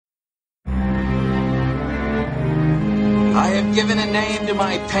have given a name to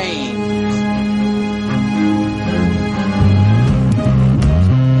my pain.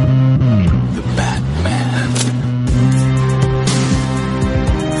 The Batman.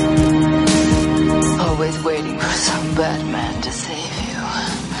 Always waiting for some Batman to save you.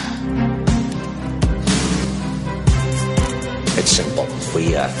 It's simple.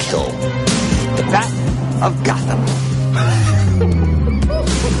 We kill the Bat of Gotham.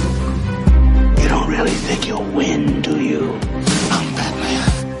 You don't really think you'll win, do you? I'm Batman.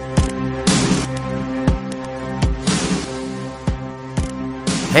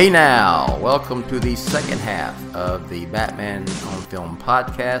 Hey now, welcome to the second half of the Batman on Film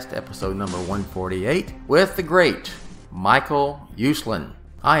podcast, episode number 148, with the great Michael Uslan.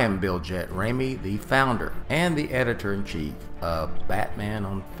 I am Jett, Ramey, the founder and the editor-in-chief of Batman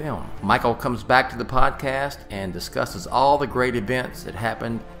on Film. Michael comes back to the podcast and discusses all the great events that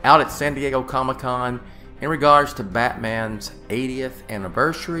happened out at San Diego Comic-Con in regards to Batman's 80th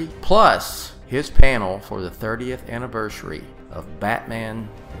anniversary, plus his panel for the 30th anniversary of Batman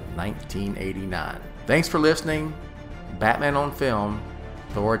 1989. Thanks for listening. Batman on Film,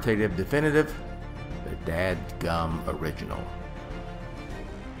 authoritative, definitive, the dadgum original.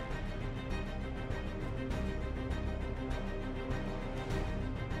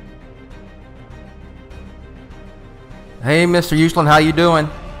 Hey, Mr. Uslan, how you doing?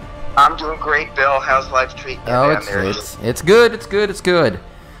 I'm doing great, Bill. How's life treating you down there? It's good. It's good.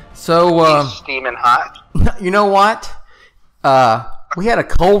 So, steaming hot. You know what? We had a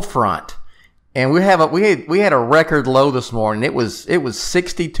cold front, and we had a record low this morning. It was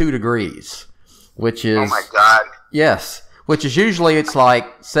 62 degrees, which is, oh my God. Yes, which is usually it's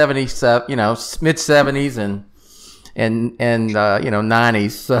like 77, mid 70s and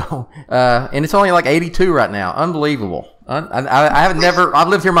 90s. So, and it's only like 82 right now. Unbelievable. I've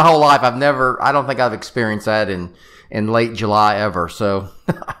lived here my whole life. I don't think I've experienced that in late July ever. So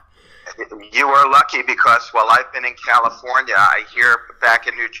you were lucky because while I've been in California, I hear back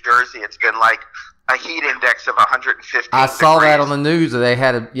in New Jersey, it's been like a heat index of 115 I saw degrees. that on the news that they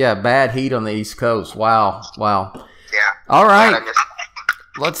had bad heat on the East Coast. Wow. Yeah. All right.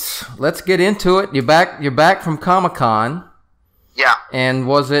 Let's get into it. You're back from Comic-Con. Yeah. And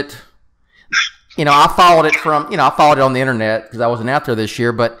was it, I followed it on the internet because I wasn't out there this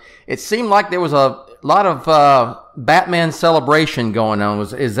year, but it seemed like there was a lot of Batman celebration going on.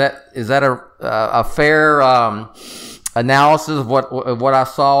 Is that a fair analysis of what I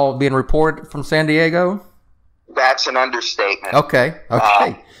saw being reported from San Diego? That's an understatement. Okay.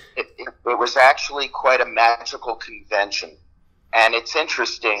 It was actually quite a magical convention. And it's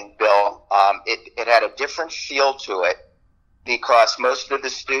interesting, Bill, it had a different feel to it because most of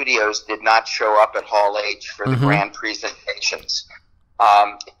the studios did not show up at Hall H for the grand presentations.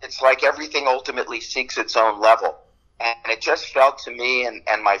 It's like everything ultimately seeks its own level. And it just felt to me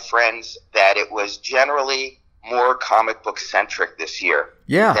and my friends that it was generally more comic book centric this year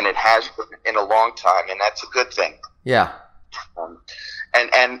than it has been in a long time. And that's a good thing. Yeah.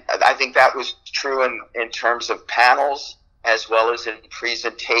 And I think that was true in terms of panels, as well as in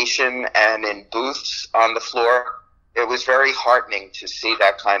presentation and in booths on the floor. It was very heartening to see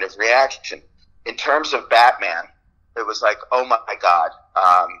that kind of reaction. In terms of Batman, it was like, oh my God.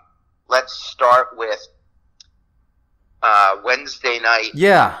 Let's start with Wednesday night.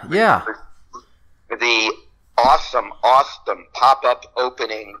 Yeah. The awesome pop-up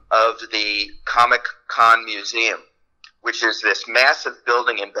opening of the Comic-Con Museum, which is this massive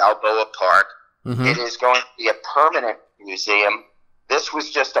building in Balboa Park. Mm-hmm. It is going to be a permanent museum. This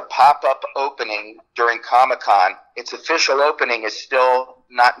was just a pop-up opening during Comic-Con. Its official opening is still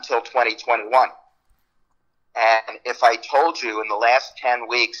not until 2021. And if I told you in the last 10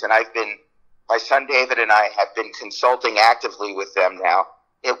 weeks, and my son David and I have been consulting actively with them now,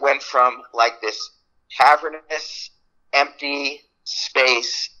 it went from like this cavernous, empty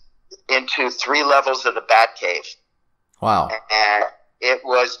space into 3 levels of the Batcave. Wow. And it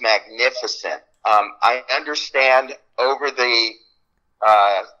was magnificent. I understand over the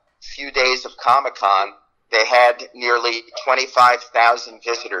few days of Comic-Con, they had nearly 25,000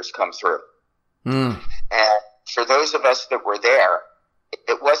 visitors come through. And for those of us that were there,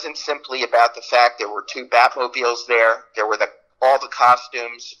 it wasn't simply about the fact there were 2 Batmobiles there. There were all the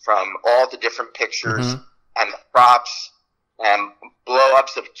costumes from all the different pictures and the props and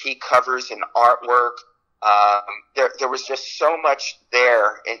blow-ups of key covers and artwork. There was just so much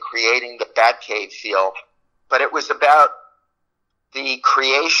there in creating the Batcave feel, but it was about the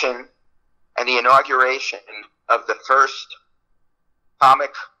creation and the inauguration of the first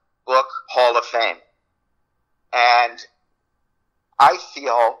comic book Hall of Fame. And I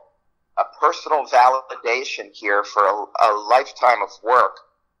feel personal validation here for a lifetime of work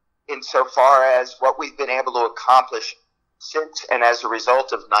insofar as what we've been able to accomplish since and as a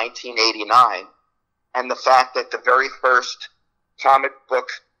result of 1989, and the fact that the very first comic book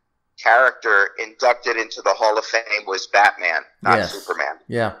character inducted into the Hall of Fame was Batman, not Superman.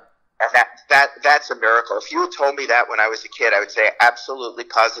 Yeah. And that's a miracle. If you had told me that when I was a kid, I would say absolutely,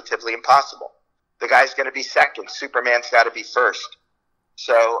 positively impossible. The guy's going to be second. Superman's got to be first.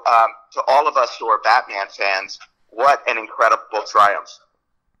 So to all of us who are Batman fans, what an incredible triumph.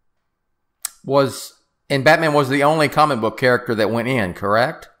 And Batman was the only comic book character that went in,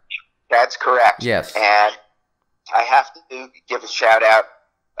 correct? That's correct. Yes. And I have to give a shout out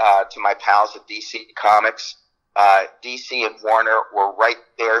to my pals at DC Comics. DC and Warner were right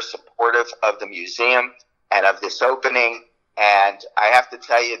there supportive of the museum and of this opening. And I have to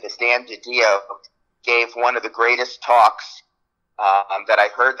tell you that Dan DiDio gave one of the greatest talks that I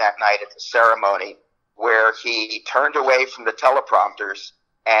heard that night at the ceremony, where he turned away from the teleprompters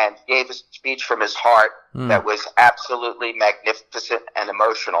and gave a speech from his heart that was absolutely magnificent and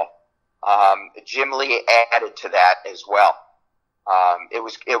emotional. Jim Lee added to that as well. It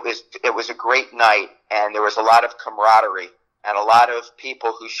was a great night, and there was a lot of camaraderie and a lot of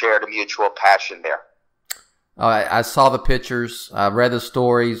people who shared a mutual passion there. I saw the pictures, I read the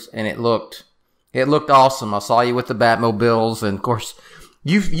stories, and it looked awesome. I saw you with the Batmobiles, and of course,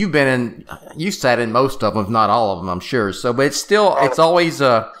 you sat in most of them, if not all of them, I'm sure. So, but it's always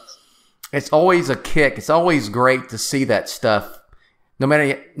a kick. It's always great to see that stuff. No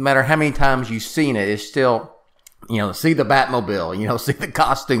matter how many times you've seen it, it's still, see the Batmobile, see the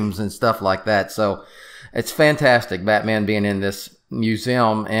costumes and stuff like that. So it's fantastic, Batman being in this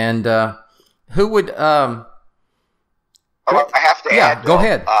museum. And who would? I have to add. Go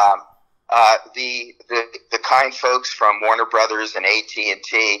ahead. The kind folks from Warner Brothers and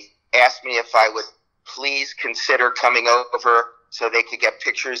AT&T asked me if I would please consider coming over so they could get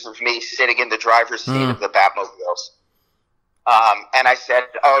pictures of me sitting in the driver's seat of the Batmobiles. And I said,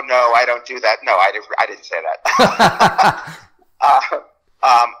 "Oh no, I don't do that." No, I didn't say that.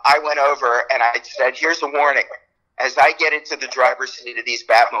 I went over and I said, "Here's a warning: as I get into the driver's seat of these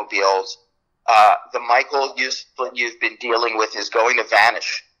Batmobiles, the Michael Uslan you've been dealing with is going to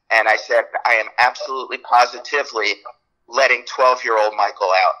vanish." And I said, "I am absolutely positively letting 12-year-old Michael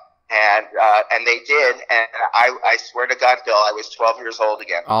out." And they did, and I swear to God, Bill, I was 12 years old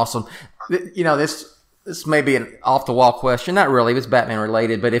again. Awesome. This may be an off-the-wall question. Not really. It's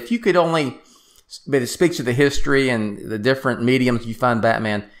Batman-related. But if you could but it speaks to the history and the different mediums you find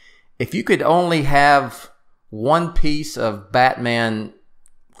Batman. If you could only have one piece of Batman,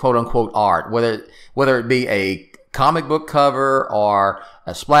 quote-unquote, art, whether it be a comic book cover or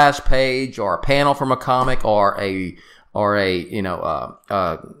a splash page or a panel from a comic or a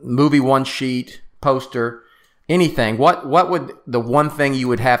movie one-sheet poster, anything, what would the one thing you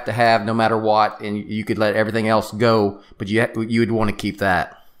would have to have no matter what, and you could let everything else go, but you would want to keep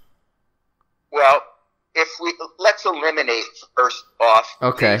that? Well, let's eliminate first off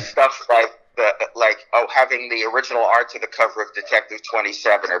the stuff like having the original art to the cover of Detective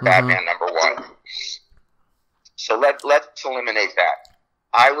 27 or Batman #1. So let's eliminate that.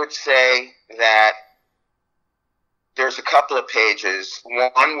 I would say that there's a couple of pages.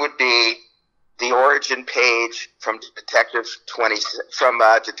 One would be the origin page from Detective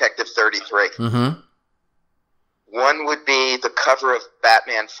 33. One would be the cover of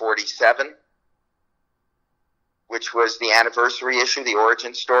Batman 47, which was the anniversary issue, the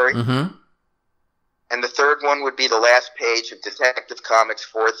origin story. And the third one would be the last page of Detective Comics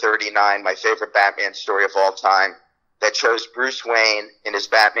 439, my favorite Batman story of all time, that shows Bruce Wayne in his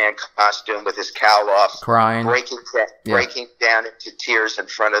Batman costume with his cowl off, crying, breaking down into tears in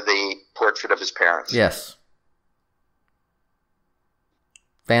front of the portrait of his parents. Yes.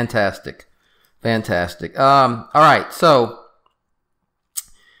 Fantastic. All right, so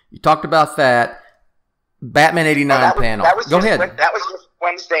you talked about that Batman 89 panel. Go ahead. That was just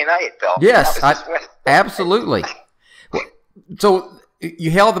Wednesday night, Bill. Yes, absolutely. So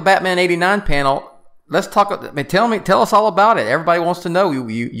you held the Batman 89 panel. Let's talk. Tell us all about it. Everybody wants to know.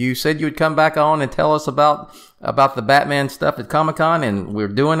 You said you would come back on and tell us about the Batman stuff at Comic-Con, and we're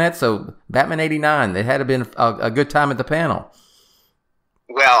doing that. So Batman 89, it had been a good time at the panel.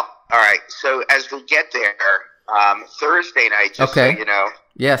 Well, all right. So as we get there, Thursday night, just so you know.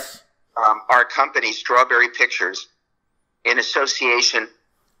 Yes. Our company, Strawberry Pictures, in association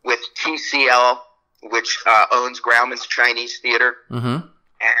with TCL, which owns Grauman's Chinese Theater, and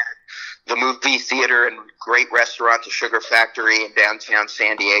the movie theater and great restaurant, the Sugar Factory in downtown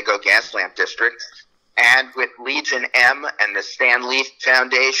San Diego, Gaslamp District, and with Legion M and the Stan Lee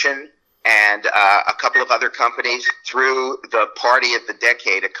Foundation and a couple of other companies threw the party of the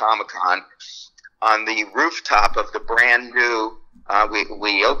decade at Comic-Con on the rooftop of the brand new,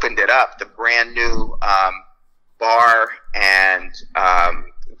 we opened it up, the brand new bar and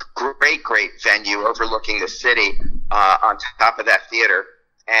great venue overlooking the city on top of that theater.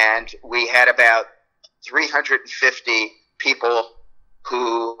 And we had about 350 people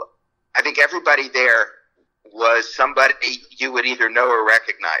who, I think everybody there was somebody you would either know or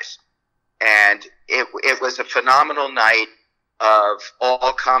recognize. And it was a phenomenal night of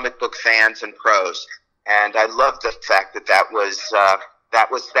all comic book fans and pros. And I love the fact that was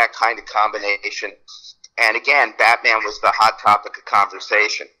that kind of combination. And again, Batman was the hot topic of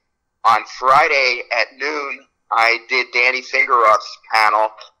conversation. On Friday at noon, I did Danny Fingeroff's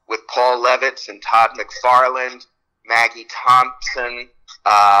panel with Paul Levitz and Todd McFarlane, Maggie Thompson.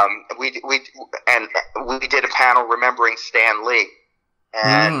 We did a panel remembering Stan Lee.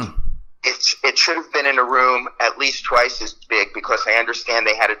 And it should have been in a room at least twice as big, because I understand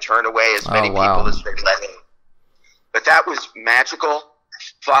they had to turn away as many people as they let in. But that was magical,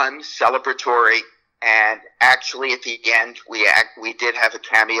 fun, celebratory, and actually at the end we did have a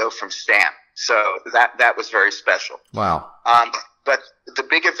cameo from Stan. So that was very special. Wow. But the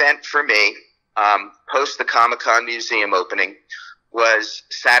big event for me, post the Comic-Con Museum opening, was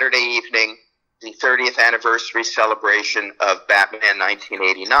Saturday evening, the 30th anniversary celebration of Batman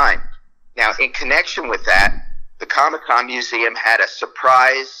 1989. Now, in connection with that, the Comic-Con Museum had a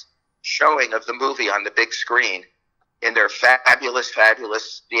surprise showing of the movie on the big screen in their fabulous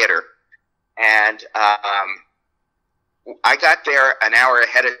theater. And I got there an hour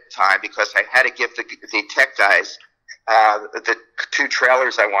ahead of time because I had to give the tech guys the 2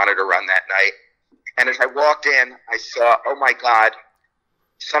 trailers I wanted to run that night. And as I walked in, I saw, oh my God,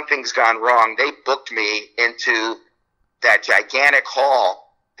 something's gone wrong. They booked me into that gigantic hall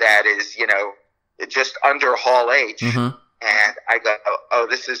that is, just under Hall H. Mm-hmm. And I go, oh,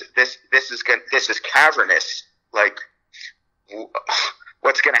 this is cavernous. Like,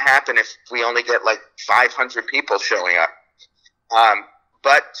 what's going to happen if we only get like 500 people showing up?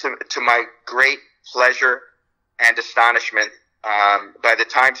 But to my great pleasure and astonishment, by the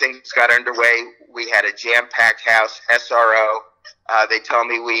time things got underway, we had a jam-packed house, SRO. They tell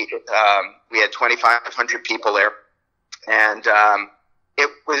me we had 2,500 people there, and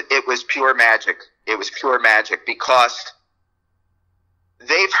it was pure magic. It was pure magic because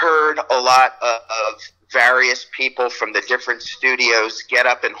they've heard a lot of various people from the different studios get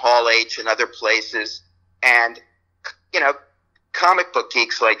up in Hall H and other places, and comic book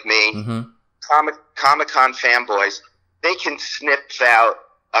geeks like me, Comic-Con fanboys, they can sniff out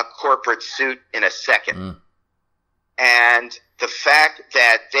a corporate suit in a second. And the fact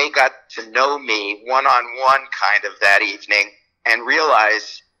that they got to know me one-on-one kind of that evening and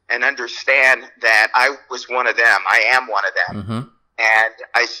realize and understand that I was one of them. I am one of them. And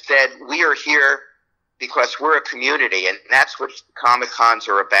I said, we are here because we're a community, and that's what Comic-Cons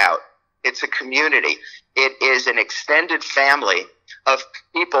are about. It's a community. It is an extended family of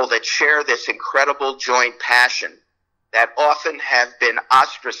people that share this incredible joint passion that often have been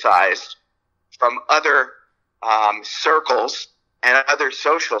ostracized from other circles and other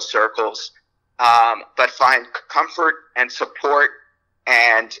social circles, but find comfort and support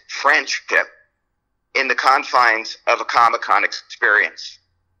and friendship in the confines of a Comic-Con experience,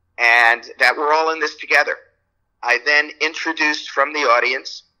 and that we're all in this together. I then introduced from the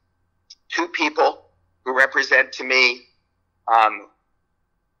audience 2 people who represent to me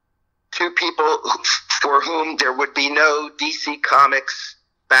 2 people for whom there would be no DC Comics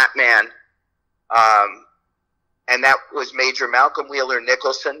Batman, and that was Major Malcolm Wheeler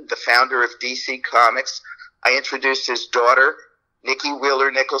Nicholson, the founder of DC Comics. I introduced his daughter, Nikki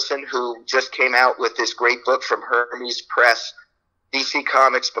Wheeler Nicholson, who just came out with this great book from Hermes Press, DC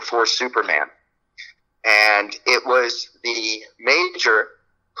Comics Before Superman. And it was the Major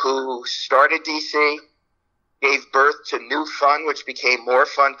who started DC, gave birth to New Fun, which became More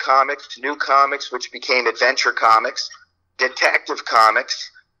Fun Comics, New Comics, which became Adventure Comics, Detective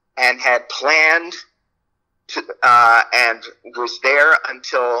Comics, and had planned to, and was there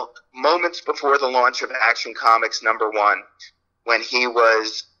until moments before the launch of Action Comics #1, when he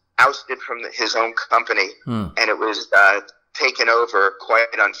was ousted from his own company, and it was taken over quite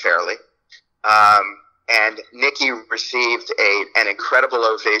unfairly. And Nikki received an incredible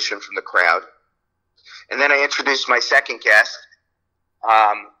ovation from the crowd. And then I introduced my second guest,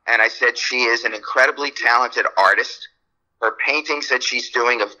 and I said she is an incredibly talented artist. Her paintings that she's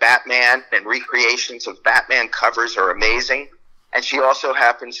doing of Batman and recreations of Batman covers are amazing. And she also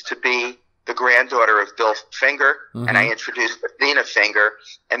happens to be the granddaughter of Bill Finger, and I introduced Athena Finger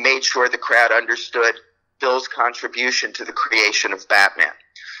and made sure the crowd understood Bill's contribution to the creation of Batman.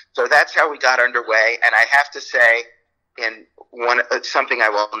 So that's how we got underway. And I have to say, something I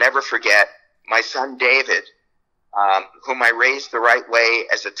will never forget, my son David, whom I raised the right way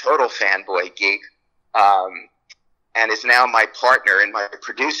as a total fanboy geek, and is now my partner in my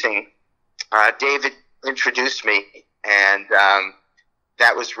producing, David introduced me, and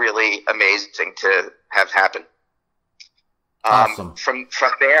that was really amazing to have happen. Awesome. From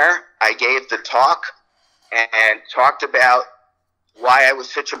there, I gave the talk and talked about why I was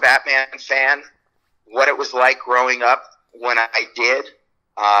such a Batman fan, what it was like growing up when I did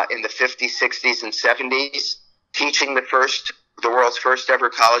in the 50s, 60s, and 70s, teaching the world's first ever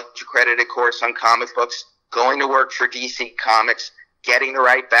college accredited course on comic books, going to work for DC Comics, getting the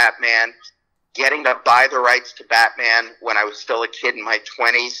right Batman, getting to buy the rights to Batman when I was still a kid in my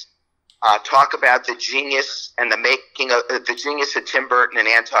 20s, talk about the genius and the making of the genius of Tim Burton and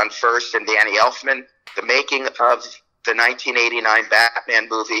Anton Furst and Danny Elfman, the making of the 1989 Batman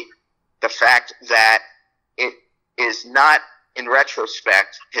movie, the fact that it is not, in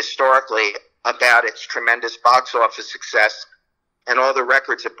retrospect, historically, about its tremendous box office success and all the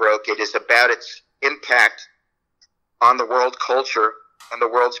records it broke. It is about its impact on the world culture and the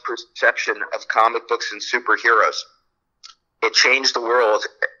world's perception of comic books and superheroes. It changed the world.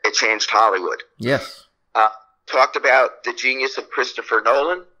 It changed Hollywood. Yes. Talked about the genius of Christopher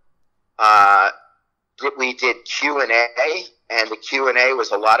Nolan. We did Q&A, and the Q&A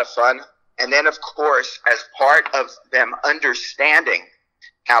was a lot of fun. And then, of course, as part of them understanding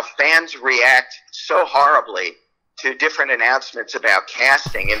how fans react so horribly to different announcements about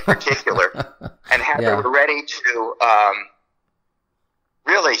casting in particular, and how they were ready to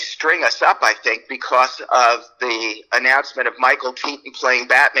really string us up, I think, because of the announcement of Michael Keaton playing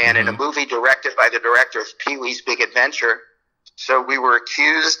Batman in a movie directed by the director of Pee-wee's Big Adventure. So we were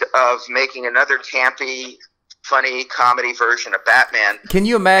accused of making another campy, funny comedy version of Batman. Can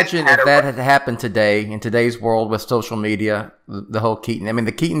you imagine if that had happened today, in today's world with social media, the whole Keaton? I mean,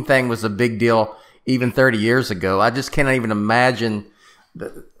 the Keaton thing was a big deal even 30 years ago. I just cannot even imagine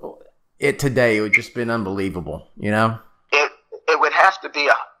it today. It would just been unbelievable, you know? It would have to be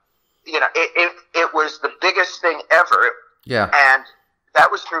it was the biggest thing ever. Yeah. And that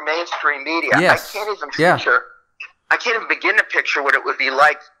was through mainstream media. Yes. I can't even begin to picture what it would be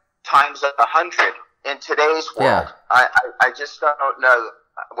like times 100 in today's world. Yeah. I just don't know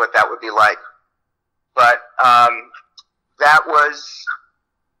what that would be like. But that was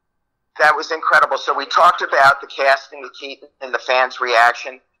incredible. So we talked about the casting of Keaton and the fans'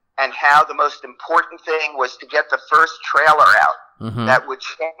 reaction, and how the most important thing was to get the first trailer out that would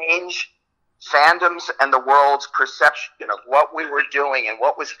change fandoms and the world's perception of what we were doing and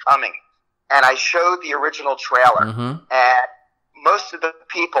what was coming. And I showed the original trailer, and most of the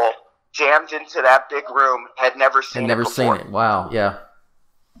people jammed into that big room had never seen it before. Wow, yeah.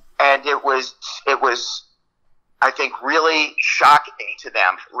 And it was, I think, really shocking to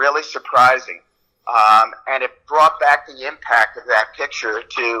them, really surprising. And it brought back the impact of that picture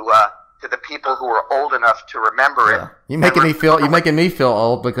to the people who were old enough to remember it. You're making me feel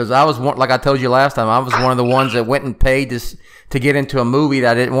old, because I was one, like I told you last time, I was one of the ones that went and paid to get into a movie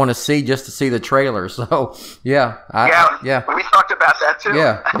that I didn't want to see just to see the trailer. So we talked about that too.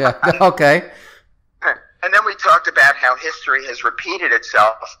 Yeah, okay. And then we talked about how history has repeated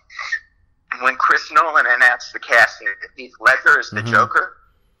itself. When Chris Nolan announced the casting of Heath Ledger as the Joker,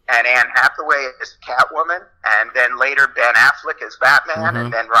 and Anne Hathaway as Catwoman, and then later Ben Affleck as Batman,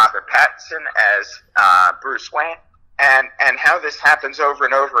 and then Robert Pattinson as Bruce Wayne, and how this happens over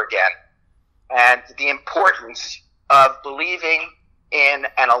and over again, and the importance of believing in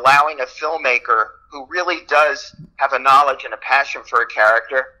and allowing a filmmaker who really does have a knowledge and a passion for a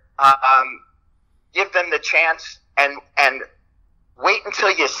character, give them the chance and wait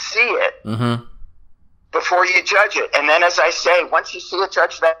until you see it before you judge it. And then, as I say, once you see it,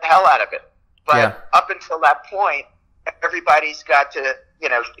 judge the hell out of it. But up until that point, everybody's got to,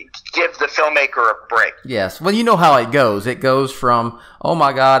 give the filmmaker a break. Yes. Well, you know how it goes. It goes from, oh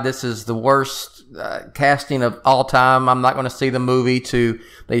my God, this is the worst casting of all time, I'm not going to see the movie, to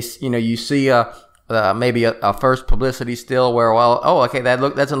you see maybe a first publicity still where,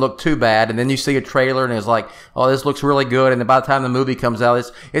 that doesn't look too bad, and then you see a trailer and it's like, oh, this looks really good, and then by the time the movie comes out,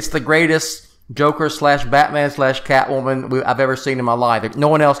 it's the greatest Joker / Batman / Catwoman I've ever seen in my life. No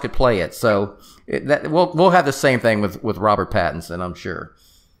one else could play it. So we'll have the same thing with Robert Pattinson, I'm sure.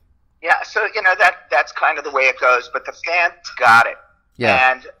 Yeah, so that's kind of the way it goes. But the fans got it.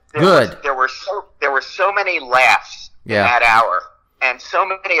 Yeah, and there were so many laughs in that hour. and so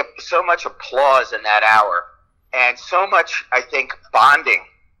much applause in that hour, and so much, I think, bonding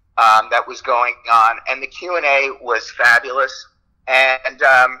that was going on, and the Q&A was fabulous. And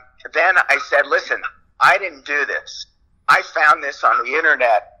then I said, listen, I didn't do this. I found this on the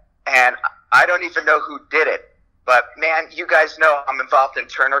internet, and I don't even know who did it. But, man, you guys know I'm involved in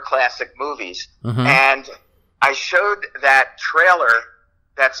Turner Classic Movies. And I showed that trailer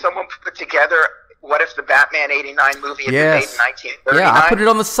that someone put together. What if the Batman 89 movie had been made in 1939? Yeah, I put it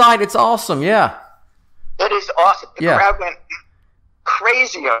on the site. It's awesome, yeah. It is awesome. The crowd went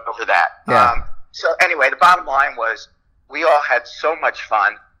crazy over that. Yeah. So anyway, the bottom line was we all had so much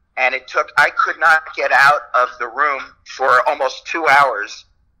fun, and I could not get out of the room for almost 2 hours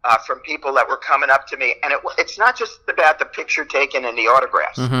from people that were coming up to me. And it's not just about the picture taken and the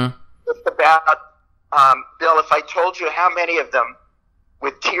autographs. It's about, Bill, if I told you how many of them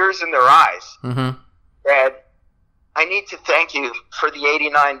with tears in their eyes said, I need to thank you for the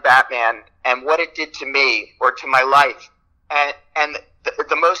 89 Batman and what it did to me or to my life. And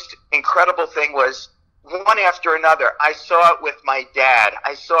the most incredible thing was, one after another, I saw it with my dad.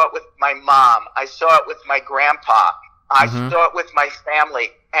 I saw it with my mom. I saw it with my grandpa. I saw it with my family.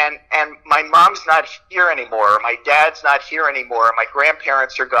 And my mom's not here anymore. My dad's not here anymore. My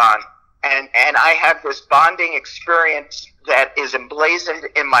grandparents are gone. And I had this bonding experience that is emblazoned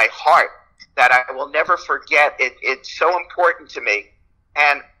in my heart that I will never forget. It's so important to me.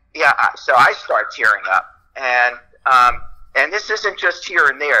 And yeah, so I start tearing up. And this isn't just here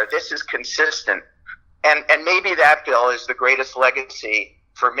and there. This is consistent. And maybe that, Bill, is the greatest legacy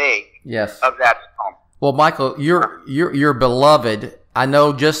for me of that film. Well, Michael, you're beloved. I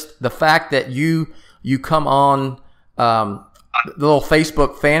know just the fact that you come on the little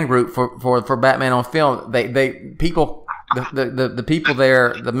Facebook fan group for Batman on Film. The people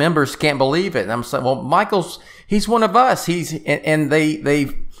there, the members can't believe it. And I'm saying, well, he's one of us. And they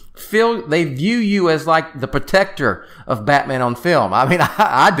view you as like the protector of Batman on Film. I mean,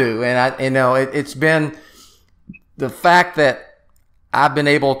 I do, and it's been the fact that I've been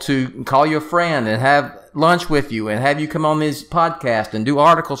able to call you a friend and have lunch with you and have you come on this podcast and do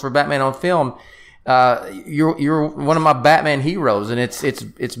articles for Batman on Film. You're one of my Batman heroes, and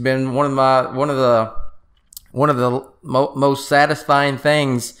it's been one of the most satisfying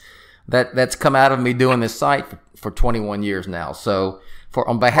things that's come out of me doing this site for 21 years now. So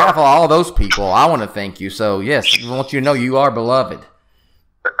on behalf of all those people, I want to thank you. So yes, I want you to know you are beloved.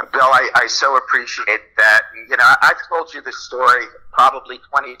 Bill, I so appreciate that. I've told you this story probably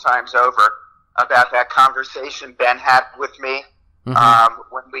 20 times over about that conversation Ben had with me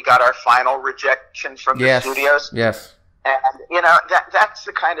when we got our final rejection from the studios. Yes. And, that's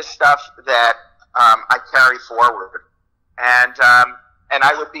the kind of stuff that I carry forward. And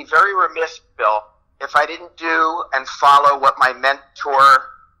I would be very remiss, Bill, if I didn't do and follow what my mentor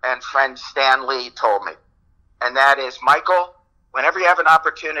and friend Stan Lee told me. And that is, Michael, whenever you have an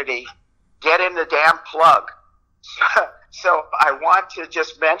opportunity, get in the damn plug. So I want to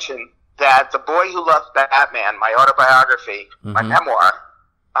just mention that The Boy Who Loved Batman, my autobiography, my memoir,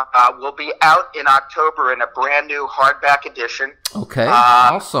 will be out in October in a brand new hardback edition. Okay,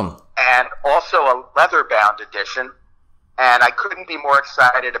 awesome. And also a leather-bound edition. And I couldn't be more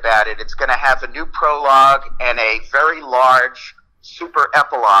excited about it. It's going to have a new prologue and a very large super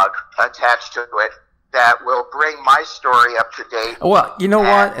epilogue attached to it that will bring my story up to date. Well, you know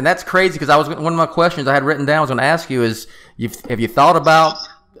what? And that's crazy because one of my questions I had written down I was going to ask you is, have you thought about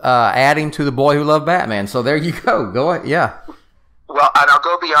adding to The Boy Who Loved Batman? So there you go. Go ahead. Yeah. Well, and I'll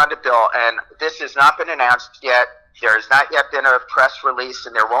go beyond it, Bill. And this has not been announced yet. There has not yet been a press release,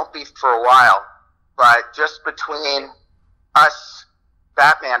 and there won't be for a while. But just between us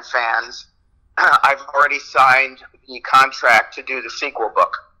Batman fans, I've already signed the contract to do the sequel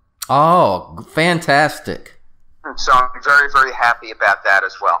book. Oh, fantastic. So I'm very, very happy about that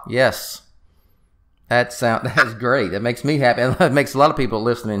as well. Yes. That's great. That makes me happy. And it makes a lot of people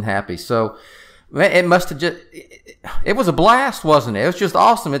listening happy. So it must have it was a blast, wasn't it? It was just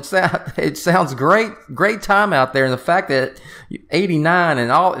awesome. It sounds great. Great time out there. And the fact that 89 and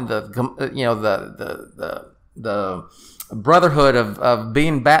all the brotherhood of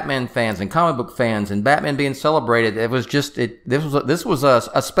being Batman fans and comic book fans and Batman being celebrated. It was just this was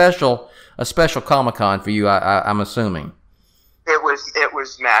a special Comic-Con for you. I'm assuming. It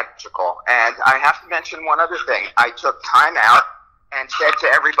was magical, and I have to mention one other thing. I took time out and said to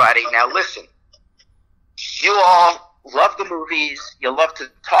everybody, "Now listen, you all love the movies. You love to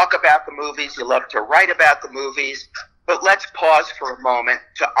talk about the movies. You love to write about the movies. But let's pause for a moment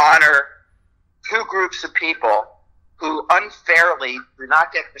to honor two groups of people who unfairly do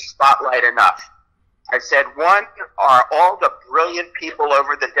not get the spotlight enough. I said, one are all the brilliant people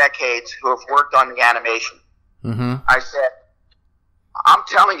over the decades who have worked on the animation. Mm-hmm. I said, I'm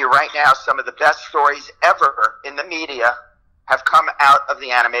telling you right now, some of the best stories ever in the media have come out of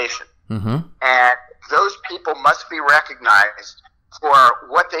the animation. Mm-hmm. And those people must be recognized for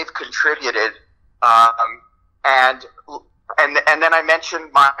what they've contributed. And then I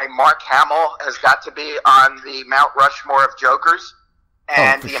mentioned my Mark Hamill has got to be on the Mount Rushmore of Jokers.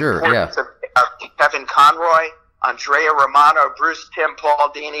 And for the sure, importance of Kevin Conroy, Andrea Romano, Bruce Timm,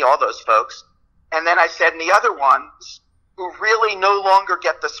 Paul Dini, all those folks. And then I said, and the other ones who really no longer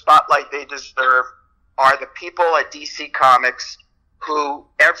get the spotlight they deserve are the people at DC Comics who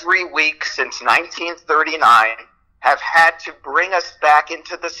every week since 1939 have had to bring us back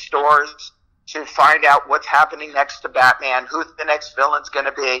into the stores to find out what's happening next to Batman, who the next villain's going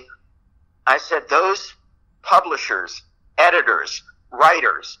to be. I said, those publishers, editors,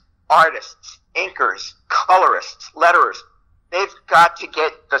 writers, artists, inkers, colorists, letterers, they've got to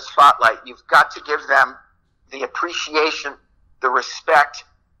get the spotlight. You've got to give them the appreciation, the respect,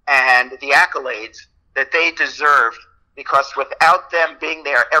 and the accolades that they deserve, because without them being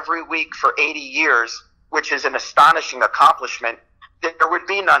there every week for 80 years, which is an astonishing accomplishment, there would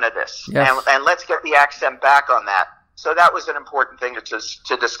be none of this. Yes. And let's get the accent back on that. So that was an important thing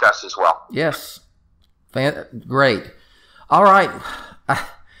to discuss as well. Yes. Great. All right.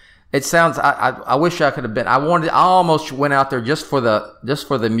 It sounds. I wish I could have been. I almost went out there just for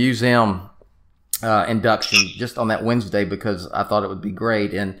the museum induction, just on that Wednesday, because I thought it would be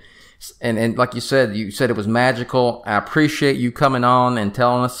great. And like you said it was magical. I appreciate you coming on and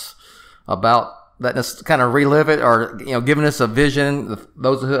telling us about, letting us kind of relive it, or giving us a vision.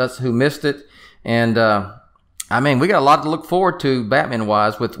 Those of us who missed it, and I mean, we got a lot to look forward to Batman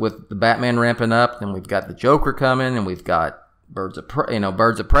wise with the Batman ramping up, and we've got the Joker coming, and we've got Birds of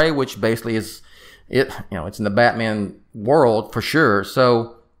Prey, which basically is it. It's in the Batman world for sure.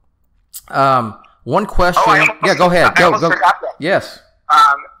 So, one question. Go ahead. Go. Forgot that. Yes.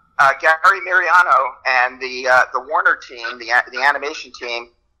 Gary Mariano and the Warner team, the animation team,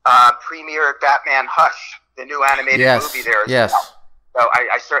 premiered Batman Hush, the new animated movie there as well. So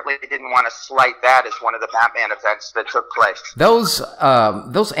I certainly didn't want to slight that as one of the Batman events that took place.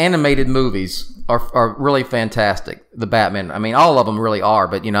 Those animated movies are really fantastic. The Batman, I mean, all of them really are.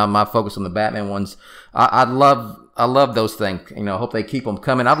 But my focus on the Batman ones. I love those things. I hope they keep them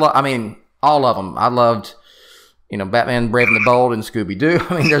coming. All of them. I loved, Batman Brave and the Bold and Scooby Doo.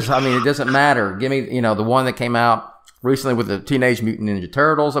 It doesn't matter. Give me, the one that came out recently with the Teenage Mutant Ninja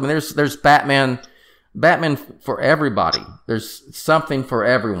Turtles. there's Batman for everybody. There's something for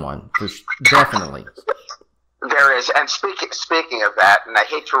everyone. There's definitely. There is. And speaking of that, and I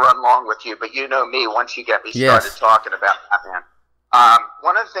hate to run long with you, but you know me, once you get me started talking about Batman.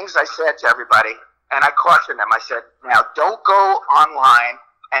 One of the things I said to everybody, and I cautioned them, I said, now don't go online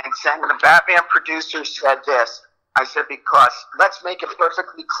and send the Batman producer said this. I said, because let's make it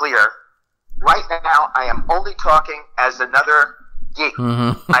perfectly clear. Right now, I am only talking as another geek.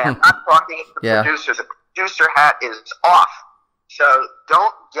 Mm-hmm. I am not talking as the producer. The producer hat is off. So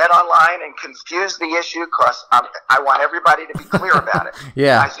don't get online and confuse the issue, because I want everybody to be clear about it.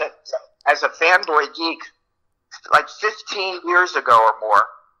 Yeah. I said, as a fanboy geek, like 15 years ago or more,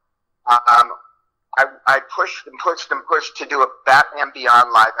 I pushed to do a Batman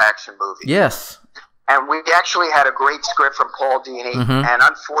Beyond live action movie. Yes. And we actually had a great script from Paul Dini, mm-hmm. and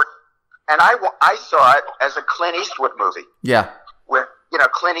I saw it as a Clint Eastwood movie. Yeah. Where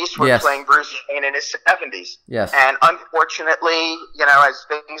Clint Eastwood playing Bruce Wayne in his 70s. Yes. And unfortunately, as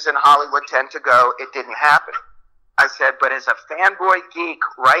things in Hollywood tend to go, it didn't happen. I said, but as a fanboy geek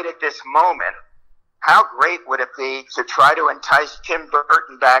right at this moment, how great would it be to try to entice Tim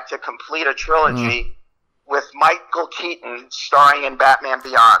Burton back to complete a trilogy with Michael Keaton starring in Batman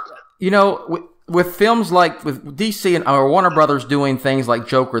Beyond? With films like with DC and or Warner Brothers doing things like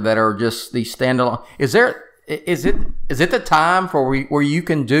Joker that are just these standalone, is it the time for where you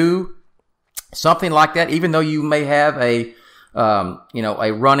can do something like that, even though you may have a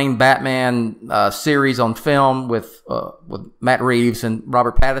running Batman series on film with Matt Reeves and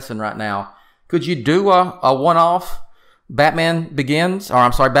Robert Pattinson right now? Could you do a one-off Batman Beyond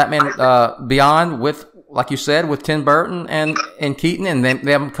with, like you said, with Tim Burton and Keaton, and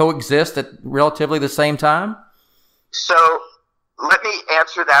them coexist at relatively the same time? So let me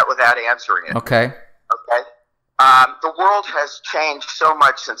answer that without answering it. Okay. The world has changed so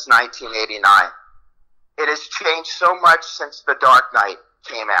much since 1989. It has changed so much since The Dark Knight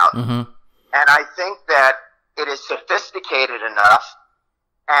came out. Mm-hmm. And I think that it is sophisticated enough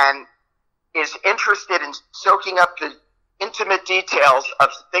and is interested in soaking up the intimate details of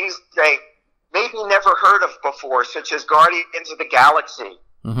things maybe never heard of before, such as Guardians of the Galaxy,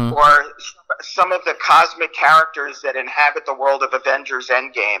 or some of the cosmic characters that inhabit the world of Avengers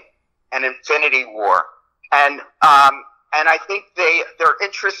Endgame and Infinity War. And I think their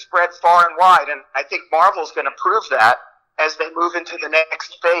interests spread far and wide, and I think Marvel's going to prove that as they move into the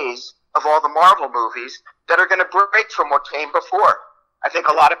next phase of all the Marvel movies that are going to break from what came before. I think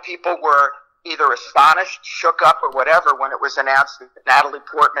a lot of people were either astonished, shook up, or whatever when it was announced that Natalie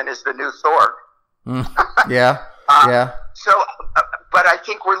Portman is the new Thor. Yeah. So, but I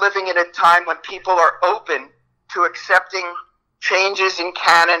think we're living in a time when people are open to accepting changes in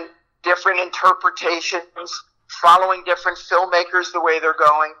canon, different interpretations, following different filmmakers the way they're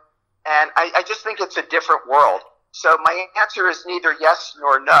going. And I just think it's a different world. So my answer is neither yes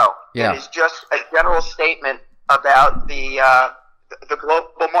nor no. Yeah. It is just a general statement about the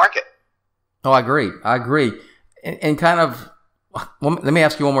global market. Oh, I agree. And kind of, well, let me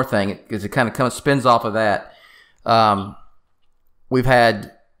ask you one more thing, because it kind of spins off of that. You've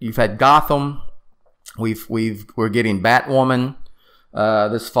had Gotham. We're getting Batwoman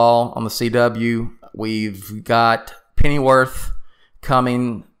this fall on the CW. We've got Pennyworth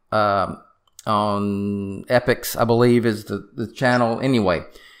coming on Epix, I believe, is the channel. Anyway,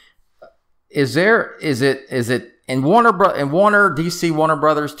 is it in Warner DC Warner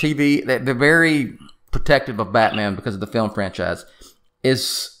Brothers TV? They're very protective of Batman because of the film franchise.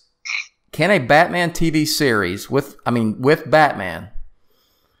 Can a Batman TV series with Batman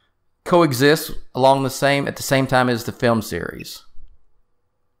coexist at the same time as the film series?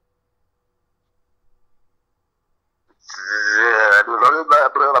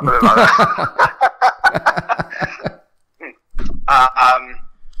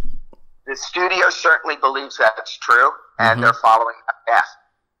 The studio certainly believes that's true, and they're following that path.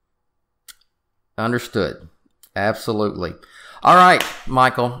 Understood. Absolutely. All right,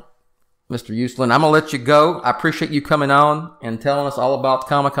 Michael, Mr. Uslan, I'm going to let you go. I appreciate you coming on and telling us all about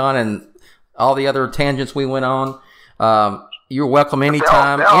Comic-Con and all the other tangents we went on. You're welcome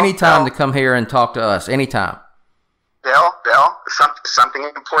anytime Bill, to come here and talk to us. Anytime. Bill, something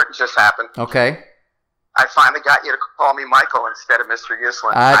important just happened. Okay. I finally got you to call me Michael instead of Mr.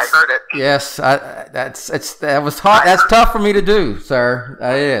 Uslan. I heard it. Yes, that was hard. That's tough for me to do, sir.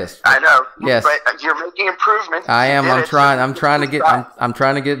 It is. I know. Yes, but you're making improvements. I am. I'm trying to get better. I'm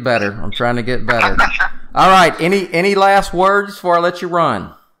trying to get better. All right. Any last words before I let you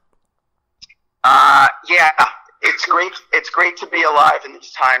run? Yeah. It's great. It's great to be alive in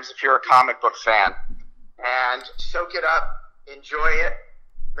these times if you're a comic book fan, and soak it up, enjoy it.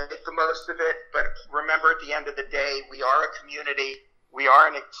 Make the most of it, but remember, at the end of the day, we are a community. We are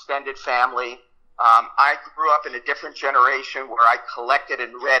an extended family. I grew up in a different generation where I collected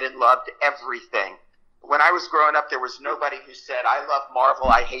and read and loved everything. When I was growing up, there was nobody who said, I love Marvel,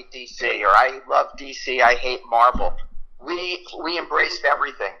 I hate DC, or I love DC, I hate Marvel. We embraced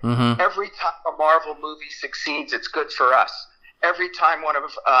everything. Every time a Marvel movie succeeds, it's good for us. Every time one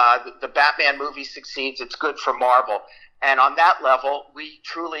of the Batman movies succeeds, it's good for Marvel. And on that level, we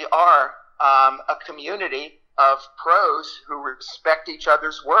truly are a community of pros who respect each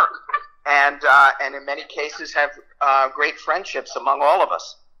other's work, and in many cases have great friendships among all of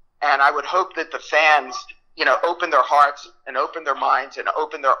us. And I would hope that the fans, open their hearts and open their minds and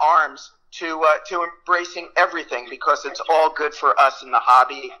open their arms to embracing everything, because it's all good for us in the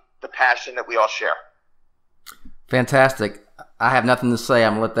hobby, the passion that we all share. Fantastic. I have nothing to say.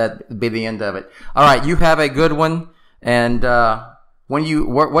 I'm going to let that be the end of it. All right, you have a good one. And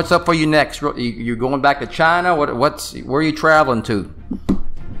what's up for you next? You going back to China? Where are you traveling to?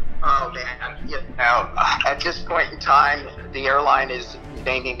 Oh man, at this point in time, the airline is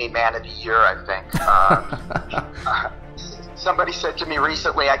naming me Man of the Year, I think. Somebody said to me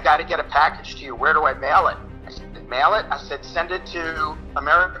recently, I got to get a package to you. Where do I mail it? I said, mail it? I said, send it to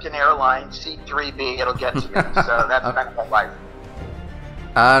American Airlines C3B. It'll get to me. So that's kind of my life.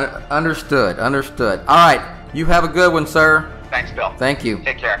 Understood. All right. You have a good one, sir. Thanks, Bill. Thank you.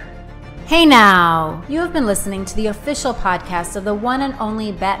 Take care. Hey now! You have been listening to the official podcast of the one and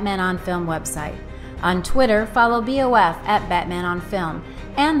only Batman on Film website. On Twitter, follow BOF at Batman on Film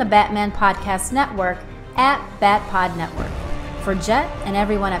and the Batman Podcast Network at BatPod Network. For Jett and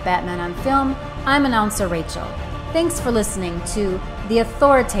everyone at Batman on Film, I'm announcer Rachel. Thanks for listening to the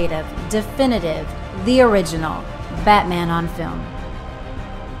authoritative, definitive, the original Batman on Film.